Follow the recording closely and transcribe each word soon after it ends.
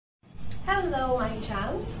Hello, my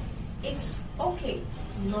chums. It's okay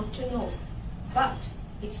not to know, but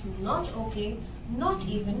it's not okay not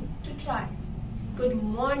even to try. Good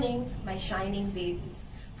morning, my shining babies.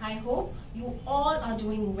 I hope you all are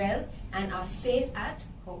doing well and are safe at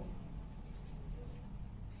home.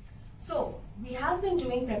 So, we have been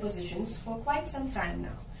doing prepositions for quite some time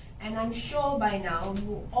now, and I'm sure by now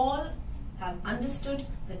you all have understood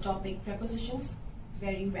the topic prepositions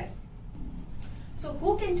very well. So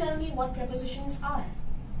who can tell me what prepositions are?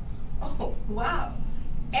 Oh, wow!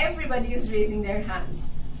 Everybody is raising their hands.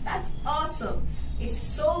 That's awesome. It's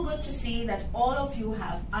so good to see that all of you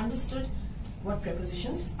have understood what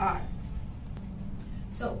prepositions are.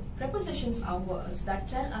 So, prepositions are words that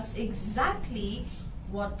tell us exactly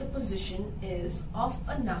what the position is of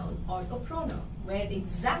a noun or a pronoun, where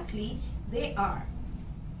exactly they are.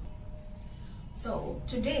 So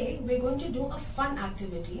today we're going to do a fun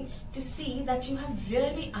activity to see that you have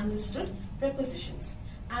really understood prepositions.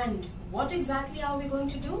 And what exactly are we going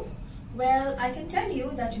to do? Well, I can tell you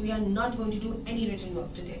that we are not going to do any written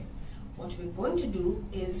work today. What we're going to do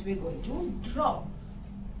is we're going to draw.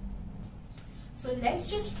 So let's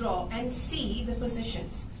just draw and see the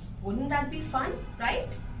positions. Wouldn't that be fun,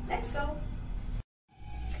 right? Let's go.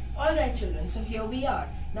 Alright children, so here we are.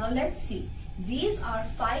 Now let's see. These are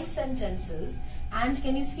 5 sentences, and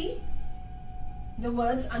can you see the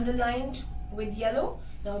words underlined with yellow?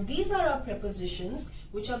 Now these are our prepositions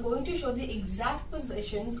which are going to show the exact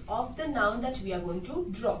position of the noun that we are going to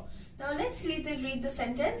draw. Now let's read the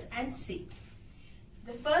sentence and see.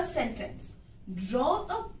 The first sentence, draw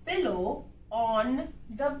a pillow on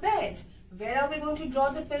the bed. Where are we going to draw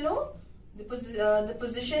the pillow? The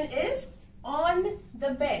position is on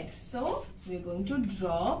the bed. So we're going to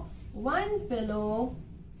draw one pillow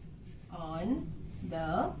on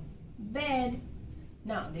the bed.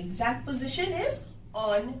 Now the exact position is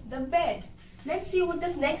on the bed. Let's see what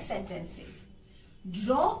this next sentence says.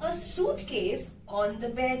 Draw a suitcase on the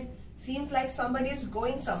bed. Seems like somebody is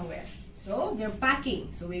going somewhere. So they're packing.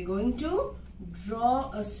 So we're going to draw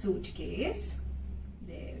a suitcase.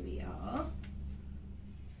 There we are.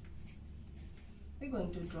 We're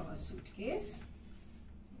going to draw a suitcase.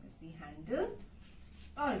 Here's the handle.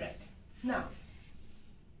 Alright, now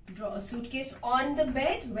draw a suitcase on the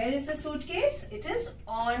bed. Where is the suitcase? It is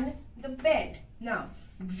on the bed. Now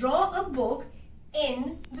draw a book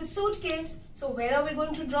in the suitcase. So where are we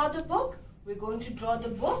going to draw the book? We're going to draw the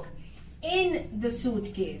book in the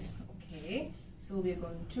suitcase. Okay, so we're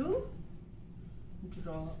going to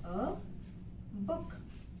draw a book.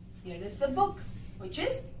 Here is the book, which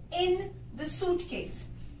is in the suitcase.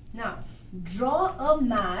 Now draw a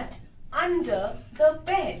mat under the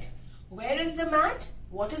bed. Where is the mat?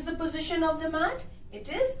 What is the position of the mat?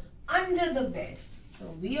 It is under the bed. So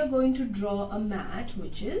we are going to draw a mat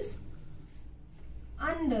which is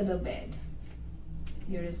under the bed.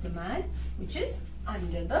 Here is the mat which is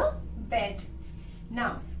under the bed.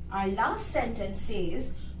 Now our last sentence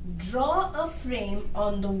says, draw a frame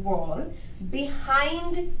on the wall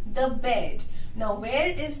behind the bed. Now where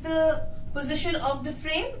is the position of the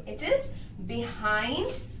frame? It is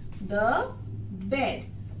behind the bed,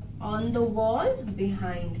 on the wall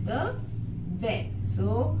behind the bed.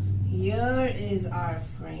 So here is our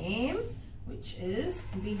frame which is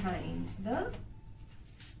behind the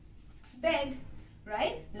bed,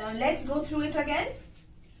 right? Now let's go through it again.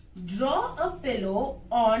 Draw a pillow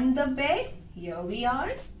on the bed. Here we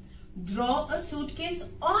are. Draw a suitcase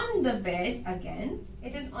on the bed. Again,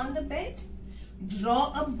 it is on the bed.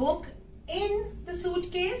 Draw a book in the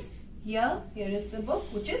suitcase. Here is the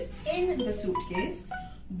book which is in the suitcase.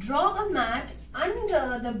 Draw a mat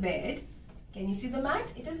under the bed. Can you see the mat?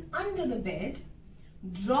 It is under the bed.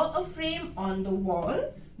 Draw a frame on the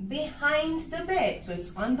wall behind the bed. So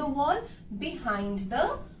it's on the wall behind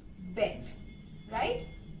the bed. Right?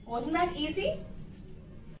 Wasn't that easy?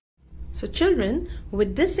 So children,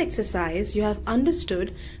 with this exercise you have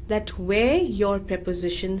understood that where your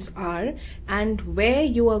prepositions are and where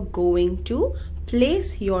you are going to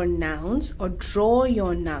place your nouns or draw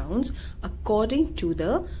your nouns according to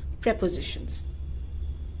the prepositions.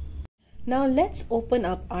 Now let's open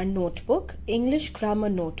up our notebook, English Grammar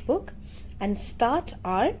Notebook, and start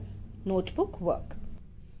our notebook work.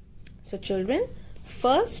 So children,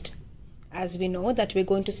 first, as we know that we're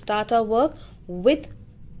going to start our work with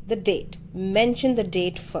the date. Mention the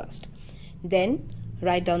date first. Then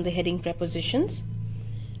write down the heading prepositions.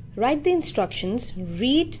 Write the instructions,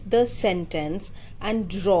 read the sentence and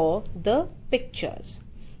draw the pictures.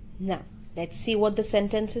 Now let's see what the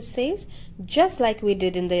sentence says. Just like we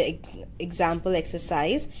did in the example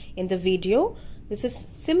exercise in the video, This is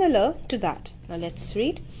similar to that. Now let's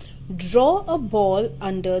read. Draw a ball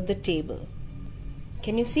under the table.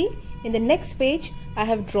 Can you see? In the next page, I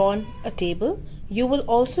have drawn a table. You will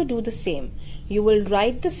also do the same. You will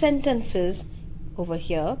write the sentences over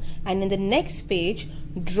here, and in the next page,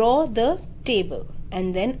 draw the table.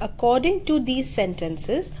 And then according to these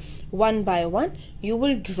sentences, one by one, you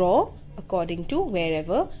will draw according to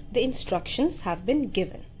wherever the instructions have been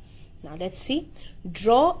given. Now let's see.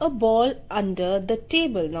 Draw a ball under the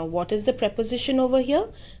table. Now what is the preposition over here?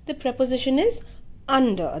 The preposition is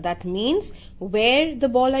under. That means where the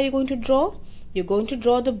ball are you going to draw? You're going to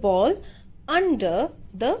draw the ball under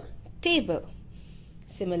the table.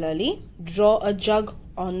 Similarly, draw a jug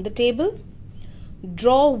on the table.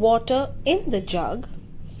 Draw water in the jug.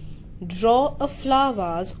 Draw a flower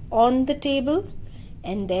vase on the table.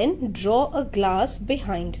 And then draw a glass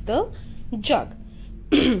behind the jug.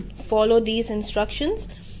 Follow these instructions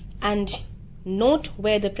and note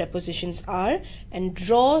where the prepositions are and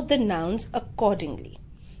draw the nouns accordingly.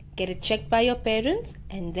 Get it checked by your parents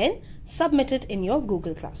and then submit it in your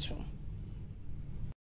Google Classroom.